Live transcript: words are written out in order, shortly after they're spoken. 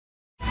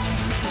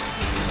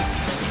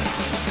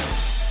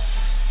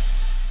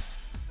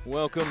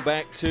Welcome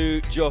back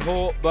to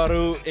Johor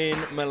Bahru in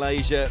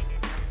Malaysia.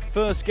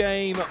 First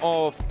game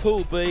of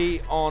Pool B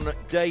on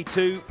day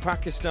 2,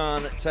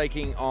 Pakistan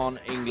taking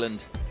on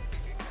England.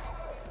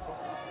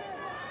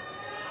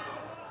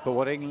 But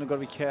what England have got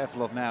to be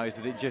careful of now is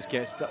that it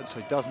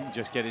doesn't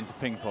just get into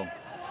ping pong.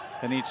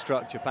 They need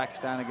structure.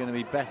 Pakistan are going to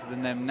be better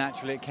than them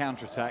naturally at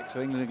counter-attack,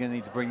 so England are going to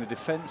need to bring the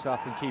defence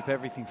up and keep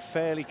everything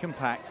fairly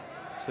compact,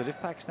 so that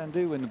if Pakistan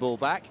do win the ball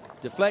back...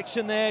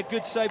 Deflection there,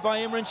 good save by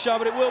Imran Shah,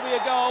 but it will be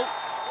a goal.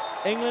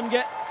 England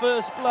get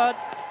first blood.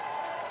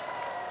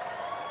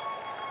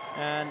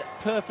 And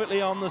perfectly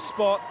on the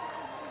spot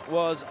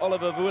was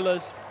Oliver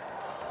Willars.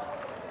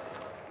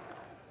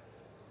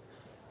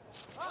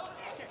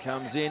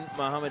 Comes in,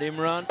 Muhammad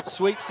Imran,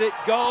 sweeps it,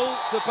 goal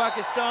to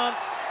Pakistan.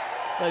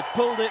 They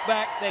pulled it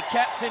back, their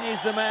captain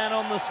is the man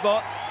on the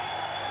spot.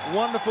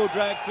 Wonderful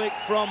drag flick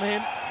from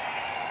him.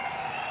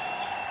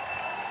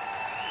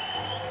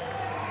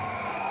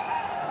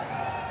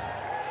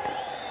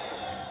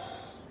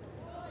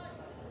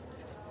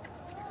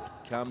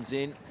 Comes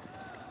in,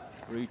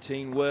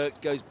 routine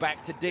work, goes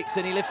back to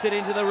Dixon, he lifts it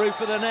into the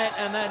roof of the net,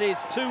 and that is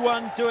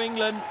 2-1 to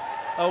England.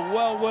 A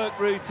well-worked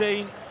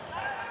routine.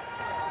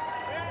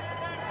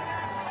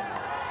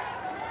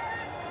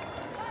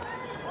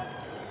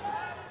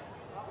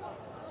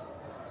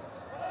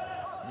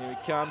 Here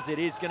it comes, it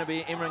is going to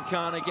be Imran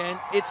Khan again.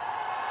 It's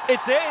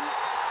in,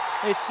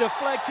 it's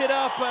deflected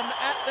up, and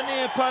at the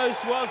near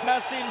post was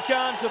Haseem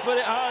Khan to put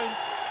it home.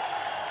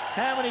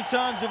 How many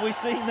times have we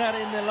seen that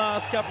in the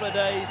last couple of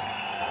days?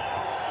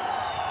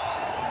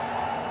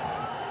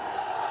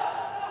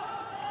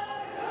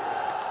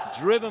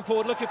 Driven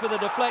forward, looking for the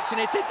deflection.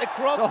 It's hit the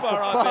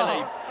crossbar, I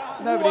believe.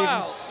 Nobody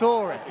even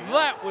saw it.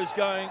 That was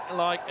going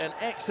like an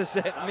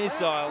Exocet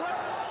missile.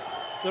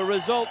 The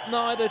result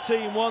neither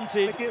team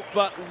wanted,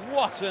 but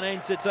what an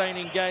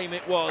entertaining game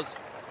it was.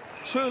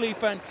 Truly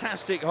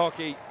fantastic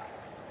hockey.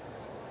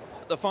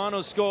 The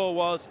final score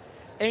was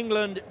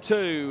England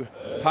 2,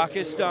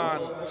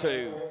 Pakistan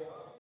 2.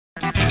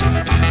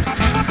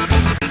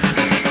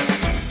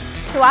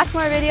 To watch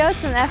more videos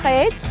from the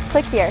FIH,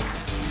 click here.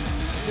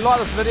 If you like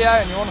this video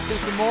and you want to see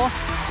some more,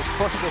 just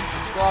push the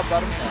subscribe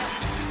button now.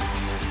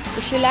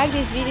 If you like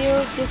this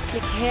video, just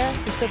click here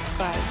to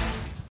subscribe.